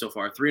Ten games so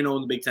far. 3-0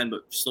 in the Big Ten,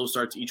 but slow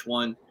starts each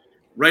one.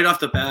 Right off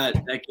the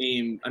bat, that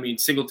game, I mean,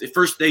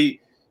 first they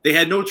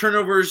had no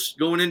turnovers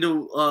going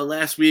into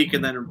last week,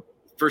 and then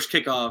first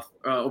kickoff,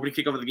 opening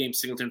kickoff of the game,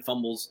 Singleton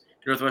fumbles.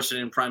 Northwestern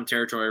in prime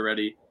territory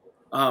already.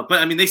 But,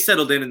 I mean, they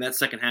settled in that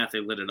second half.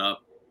 They lit it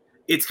up.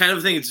 It's kind of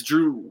a thing. It's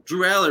Drew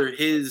Aller,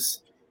 his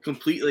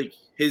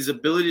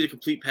ability to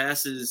complete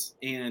passes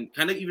and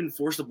kind of even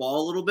force the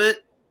ball a little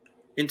bit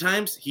in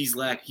times, he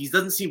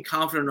doesn't seem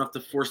confident enough to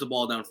force the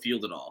ball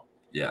downfield at all.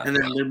 Yeah. And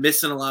then they're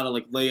missing a lot of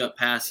layup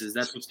passes.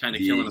 That's what's kind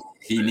of killing him.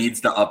 He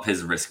needs to up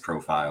his risk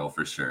profile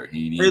for sure.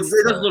 He needs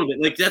a little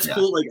bit. That's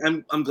cool.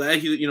 I'm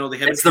glad they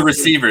haven't. It's the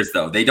receivers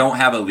though. They don't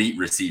have elite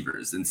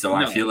receivers. And so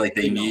I feel like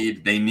they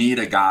need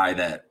a guy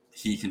that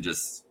he can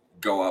just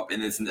go up,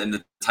 and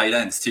the tight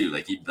ends too.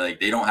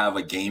 They don't have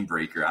a game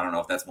breaker. I don't know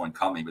if that's one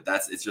coming, but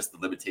it's just the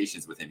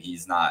limitations with him.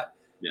 He's not,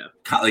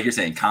 like you're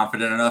saying,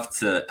 confident enough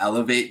to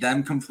elevate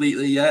them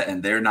completely yet,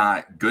 and they're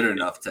not good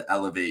enough to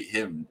elevate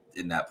him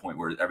in that point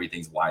where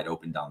everything's wide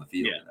open down the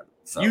field. Yeah.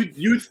 So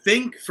you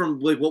think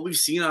from what we've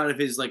seen out of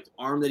his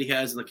arm that he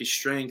has, and his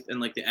strength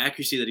and the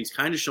accuracy that he's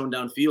kind of shown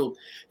downfield,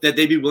 that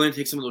they'd be willing to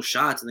take some of those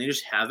shots, and they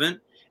just haven't.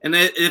 And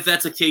if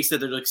that's the case, that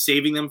they're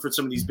saving them for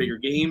some of these bigger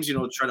games,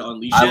 try to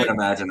unleash. I would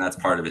imagine that's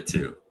part of it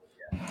too.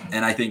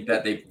 And I think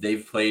that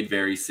they've played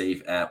very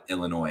safe at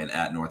Illinois and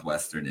at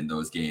Northwestern in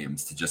those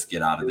games to just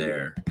get out of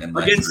there and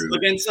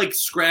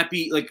against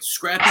scrappy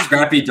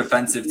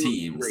defensive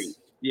teams. Great.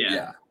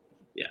 Yeah.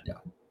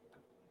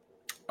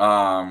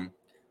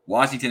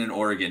 Washington and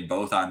Oregon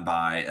both on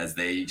bye as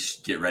they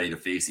get ready to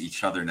face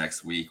each other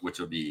next week, which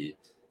will be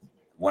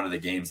one of the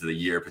games of the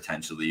year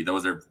potentially.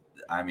 Those are,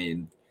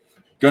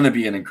 going to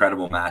be an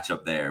incredible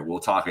matchup there. We'll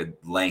talk at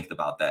length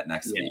about that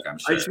next week, I'm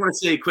sure. I just want to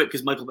say quick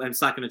because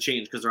it's not going to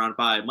change because they're on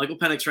bye. Michael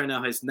Penix right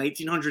now has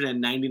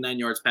 1,999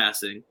 yards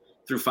passing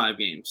through 5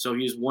 games. So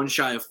he's one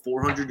shy of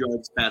 400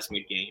 yards passing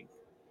a game,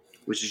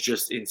 which is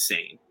just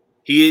insane.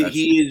 He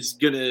is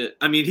going to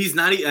 – he's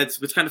not –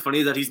 what's kind of funny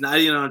is that he's not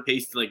even on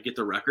pace to get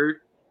the record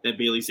that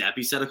Bailey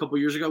Zappi set a couple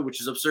years ago,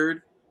 which is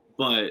absurd.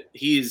 But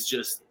he is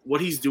just –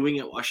 what he's doing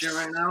at Washington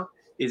right now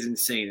is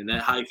insane. And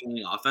that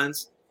high-flying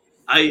offense –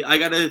 I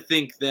gotta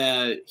think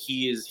that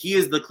he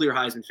is the clear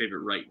Heisman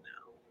favorite right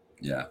now.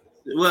 Yeah.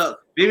 Well,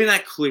 maybe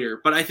not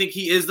clear, but I think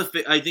he is the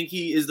favorite.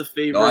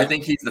 No, I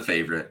think he's the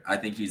favorite.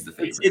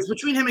 It's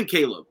between him and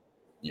Caleb.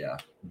 Yeah.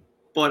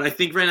 But I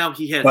think right now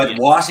he has. But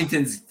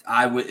Washington's,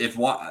 I think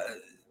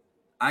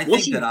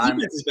that I'm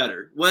is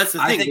better. Well, that's the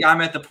thing. I think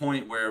I'm at the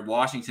point where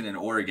Washington and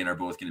Oregon are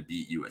both going to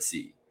beat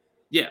USC.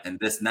 Yeah. And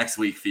this next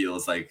week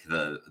feels like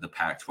the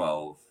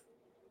Pac-12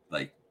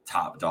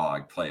 top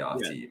dog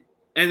playoff team.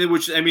 And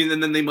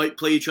then they might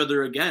play each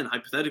other again,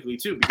 hypothetically,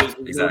 too, because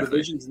there's no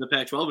divisions in the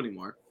Pac-12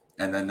 anymore.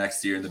 And then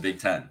next year in the Big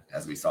Ten,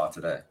 as we saw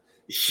today.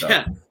 So,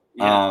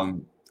 yeah.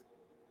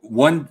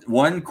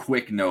 One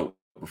quick note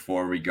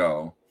before we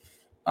go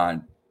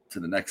on to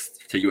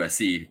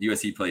USC.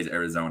 USC plays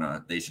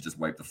Arizona. They should just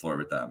wipe the floor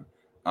with them.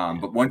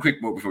 But one quick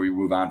note before we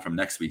move on from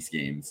next week's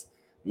games.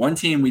 One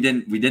team we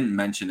didn't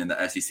mention in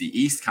the SEC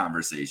East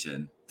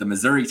conversation, the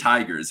Missouri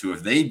Tigers, who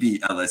if they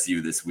beat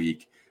LSU this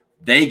week,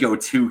 they go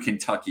to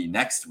Kentucky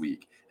next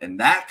week, and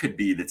that could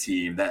be the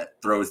team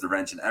that throws the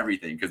wrench in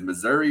everything because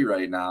Missouri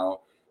right now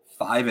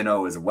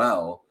 5-0 as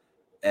well,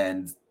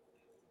 and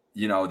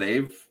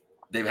they've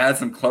had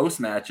some close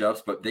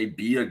matchups, but they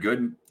beat a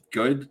good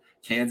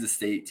Kansas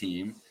State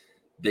team.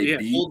 They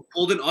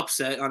pulled an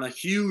upset on a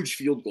huge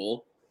field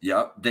goal.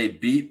 Yep, they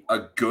beat a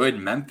good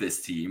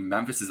Memphis team.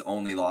 Memphis's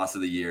only loss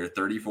of the year,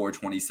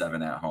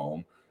 34-27 at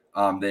home.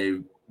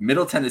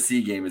 Middle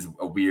Tennessee game is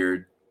a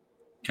weird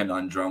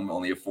conundrum,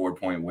 only a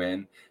 4-point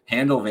win.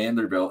 Handle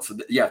Vanderbilt. So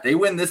if they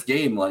win this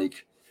game,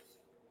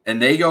 and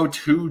they go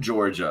to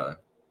Georgia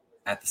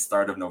at the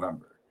start of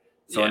November.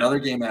 So another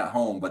game at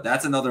home, but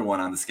that's another one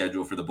on the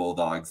schedule for the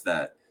Bulldogs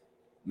that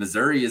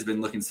Missouri has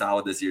been looking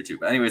solid this year too.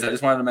 But anyways, I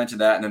just wanted to mention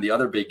that. And then the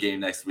other big game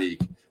next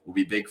week will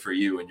be big for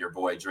you and your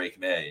boy Drake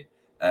May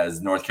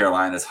as North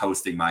Carolina is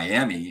hosting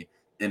Miami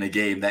in a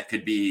game that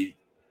could be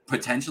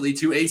potentially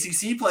 2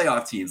 ACC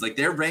playoff teams. Like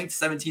they're ranked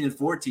 17 and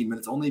 14, but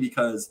it's only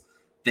because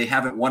they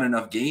haven't won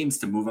enough games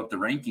to move up the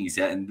rankings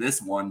yet. And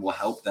this one will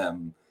help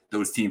them,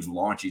 those teams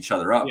launch each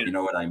other up. Yeah. You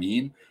know what I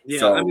mean? Yeah.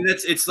 So I mean,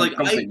 it's like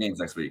games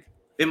next week.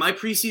 In my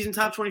preseason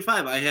top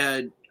 25, I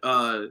had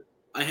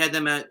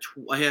them at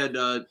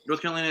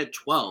North Carolina at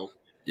 12.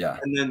 Yeah.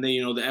 And then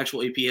the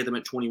actual AP had them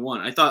at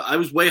 21. I thought I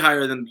was way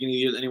higher than the beginning of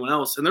the year than anyone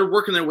else, and they're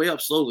working their way up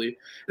slowly.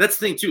 That's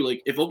the thing too.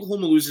 Like if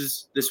Oklahoma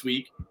loses this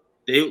week,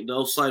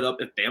 they'll slide up.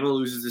 If Bama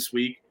loses this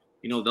week,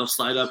 they'll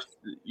slide up.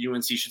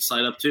 UNC should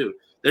slide up too.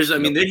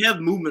 They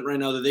have movement right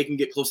now that they can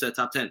get close to that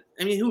top 10.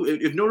 I mean,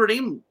 if Notre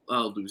Dame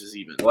loses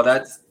even? Well,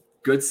 that's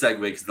good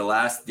segue because the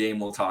last game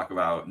we'll talk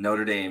about,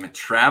 Notre Dame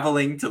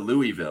traveling to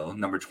Louisville,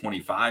 number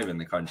 25 in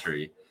the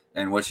country,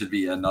 and what should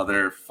be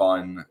another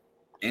fun,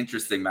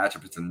 interesting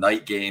matchup. It's a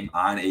night game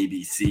on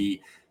ABC.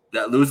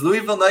 Those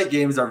Louisville night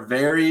games are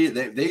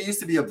they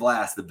used to be a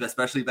blast,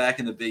 especially back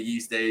in the Big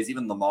East days,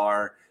 even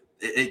Lamar.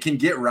 It can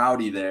get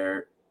rowdy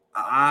there.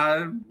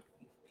 I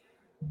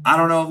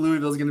don't know if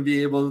Louisville's going to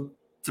be able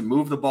to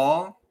move the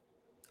ball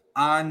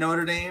on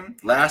Notre Dame.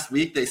 Last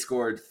week, they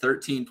scored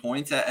 13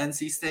 points at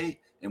NC State,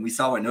 and we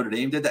saw what Notre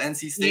Dame did to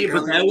NC State. Yeah,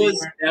 but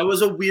that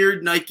was a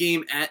weird night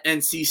game at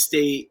NC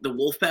State. The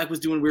Wolfpack was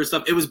doing weird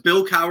stuff. It was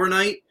Bill Cowher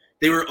night.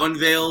 They were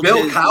unveiled.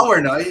 Bill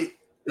Cowher night?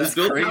 That's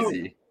Bill crazy.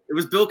 Cowher. It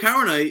was Bill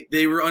Cowher night.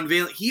 They were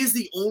unveiling. He is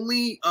the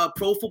only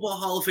Pro Football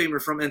Hall of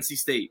Famer from NC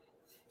State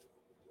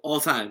all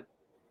time.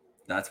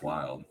 That's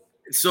wild.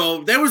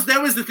 So that was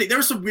the thing. There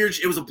was some weird.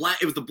 It was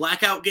the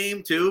blackout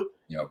game too.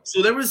 Yep.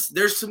 So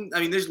there's some. I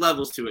mean, there's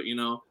levels to it.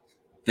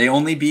 They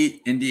only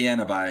beat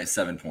Indiana by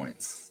 7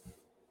 points.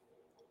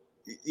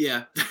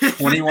 Yeah.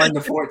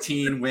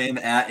 21-14 win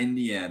at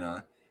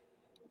Indiana.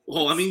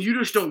 Well, I mean, you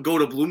just don't go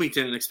to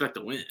Bloomington and expect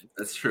to win.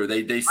 That's true.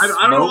 I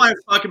don't know why I'm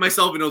talking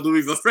myself into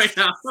Louisville right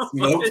now.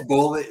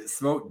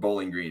 smoked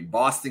Bowling Green.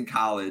 Boston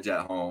College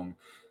at home.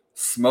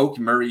 Smoked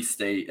Murray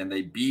State, and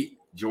they beat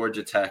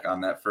Georgia Tech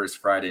on that first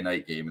Friday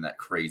night game in that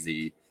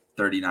crazy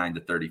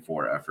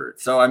 39-34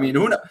 effort. So, I mean,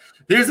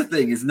 here's the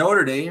thing: is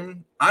Notre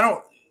Dame. I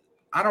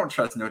don't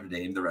trust Notre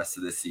Dame the rest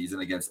of this season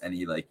against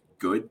any like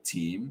good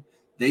team.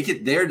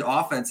 Their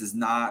offense is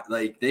not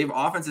like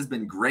offense has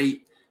been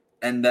great,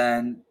 and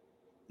then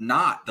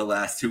not the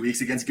last 2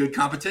 weeks against good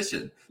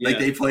competition. Yeah. Like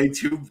they played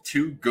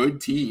two good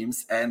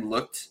teams and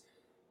looked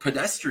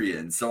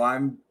pedestrian. So I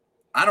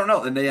don't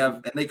know. And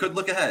they could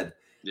look ahead.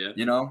 Yeah.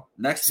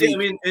 Next week. I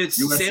mean, it's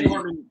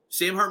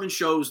Sam Hartman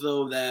shows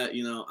though that,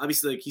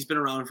 obviously like he's been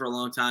around for a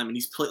long time and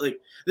he's played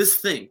like this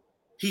thing.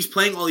 He's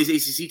playing all these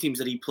ACC teams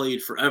that he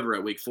played forever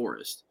at Wake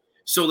Forest.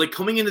 So like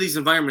coming into these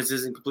environments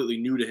isn't completely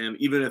new to him,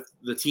 even if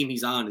the team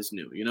he's on is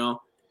new,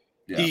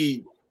 Yeah.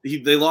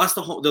 They lost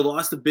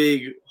the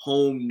big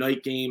home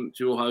night game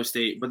to Ohio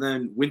State, but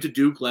then went to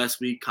Duke last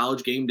week,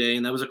 College game day,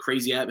 and that was a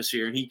crazy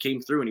atmosphere. And he came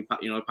through and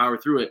he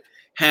powered through it.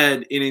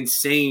 Had an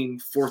insane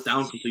fourth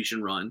down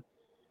completion run.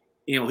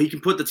 He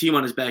can put the team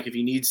on his back if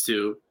he needs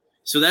to.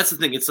 So that's the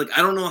thing. It's like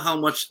I don't know how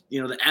much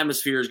the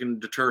atmosphere is going to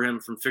deter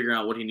him from figuring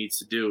out what he needs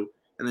to do,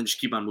 and then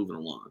just keep on moving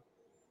along.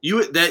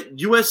 That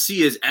USC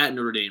is at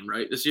Notre Dame,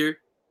 right, this year?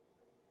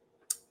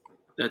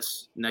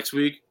 That's next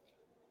week.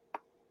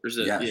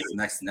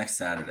 Next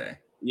Saturday.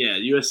 Yeah,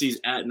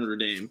 USC's at Notre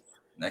Dame.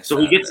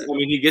 Saturday.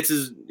 He gets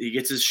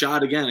his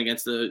shot again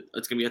against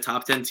it's gonna be a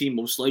top 10 team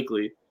most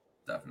likely.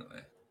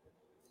 Definitely.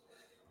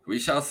 We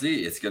shall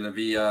see. It's gonna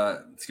be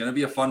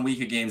a fun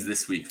week of games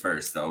this week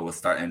first, though. We'll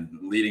start and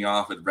leading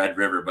off with Red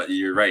River, but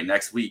you're right,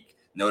 next week,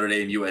 Notre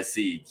Dame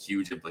USC,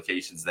 huge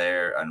implications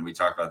there. And we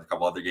talked about a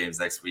couple other games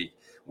next week.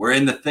 We're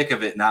in the thick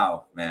of it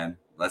now, man.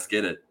 Let's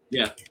get it.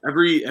 Yeah.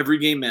 Every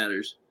game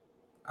matters.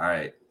 All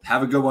right.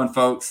 Have a good one,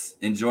 folks.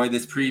 Enjoy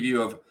this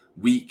preview of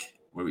week,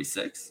 what are we,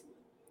 6?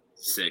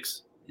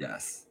 6.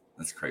 Yes.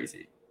 That's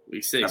crazy.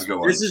 Week 6. Have a good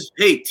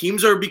one.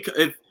 Teams are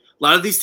a lot of these